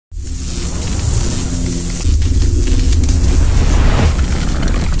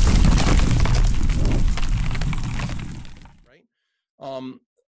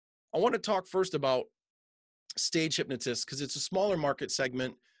I want to talk first about stage hypnotists because it's a smaller market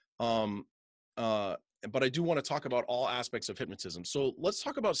segment. Um, but I do want to talk about all aspects of hypnotism. So let's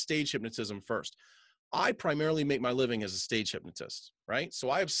talk about stage hypnotism first. I primarily make my living as a stage hypnotist, right?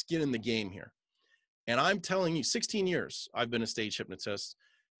 So I have skin in the game here. And I'm telling you, 16 years I've been a stage hypnotist.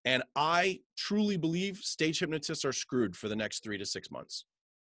 And I truly believe stage hypnotists are screwed for the next 3 to 6 months.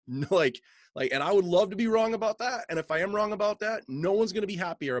 And I would love to be wrong about that. And if I am wrong about that, no one's going to be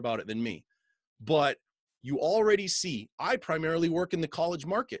happier about it than me. But you already see, I primarily work in the college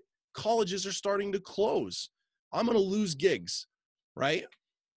market. Colleges are starting to close. I'm going to lose gigs, right?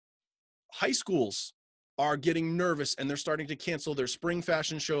 High schools are getting nervous and they're starting to cancel their spring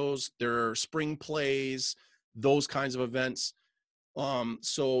fashion shows, their spring plays, those kinds of events.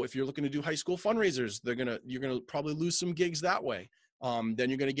 So if you're looking to do high school fundraisers, you're gonna probably lose some gigs that way. Then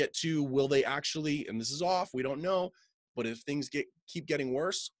you're gonna get to, will they actually, and this is off, we don't know, but if things keep getting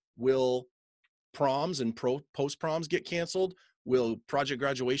worse, will proms and post proms get canceled? Will project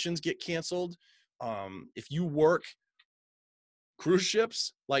graduations get canceled? If you work cruise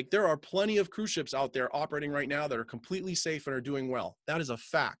ships, like there are plenty of cruise ships out there operating right now that are completely safe and are doing well. That is a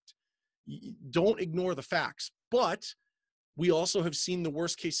fact. Don't ignore the facts. But we also have seen the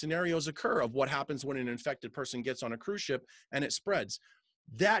worst case scenarios occur of what happens when an infected person gets on a cruise ship and it spreads.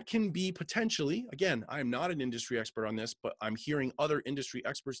 That can be potentially, again, I'm not an industry expert on this, but I'm hearing other industry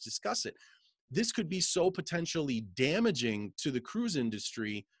experts discuss it. This could be so potentially damaging to the cruise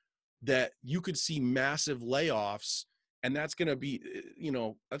industry that you could see massive layoffs, and that's going to be,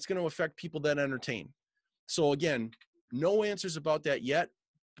 that's going to affect people that entertain. So again, no answers about that yet.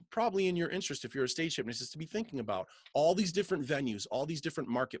 Probably in your interest, if you're a stage hypnotist, to be thinking about all these different venues, all these different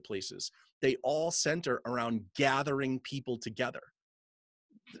marketplaces. They all center around gathering people together.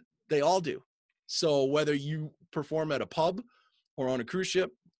 They all do. So whether you perform at a pub or on a cruise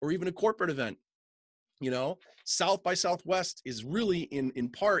ship or even a corporate event, South by Southwest is really in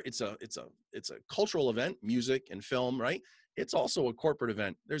part, it's a cultural event, music and film, right? It's also a corporate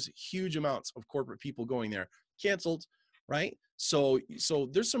event. There's huge amounts of corporate people going there. Canceled, right? So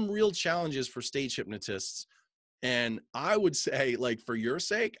there's some real challenges for stage hypnotists. And I would say, like, for your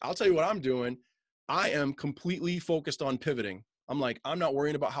sake, I'll tell you what I'm doing. I am completely focused on pivoting. I'm not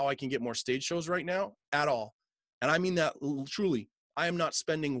worrying about how I can get more stage shows right now at all. And I mean that truly. I am not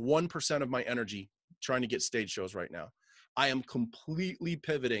spending 1% of my energy trying to get stage shows right now. I am completely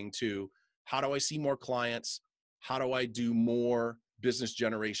pivoting to, how do I see more clients? How do I do more business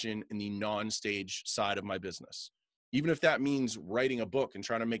generation in the non-stage side of my business? Even if that means writing a book and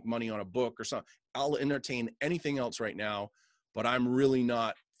trying to make money on a book or something, I'll entertain anything else right now, but I'm really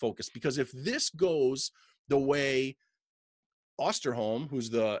not focused. Because if this goes the way Osterholm, who's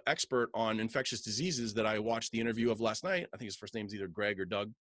the expert on infectious diseases that I watched the interview of last night, I think his first name's either Greg or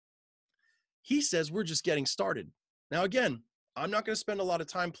Doug, he says we're just getting started. Now, again, I'm not going to spend a lot of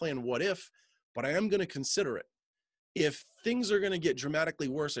time playing what if, but I am going to consider it. If things are going to get dramatically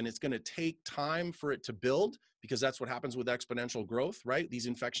worse and it's going to take time for it to build, because that's what happens with exponential growth, right? These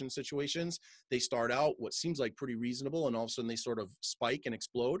infection situations, they start out what seems like pretty reasonable, and all of a sudden they sort of spike and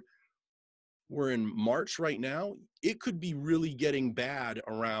explode. We're in March right now. It could be really getting bad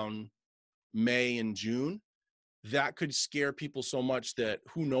around May and June. That could scare people so much that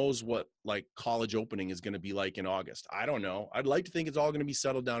who knows what like college opening is going to be like in August. I don't know. I'd like to think it's all going to be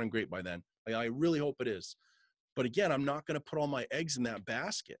settled down and great by then. I really hope it is. But again, I'm not going to put all my eggs in that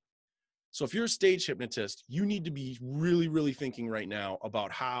basket. So if you're a stage hypnotist, you need to be really, really thinking right now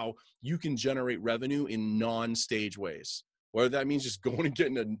about how you can generate revenue in non-stage ways. Whether that means just going and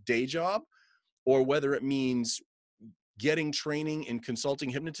getting a day job, or whether it means getting training in consulting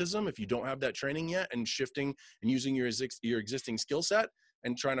hypnotism if you don't have that training yet, and shifting and using your existing skill set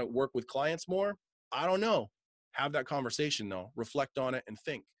and trying to work with clients more. I don't know. Have that conversation though. Reflect on it and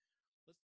think.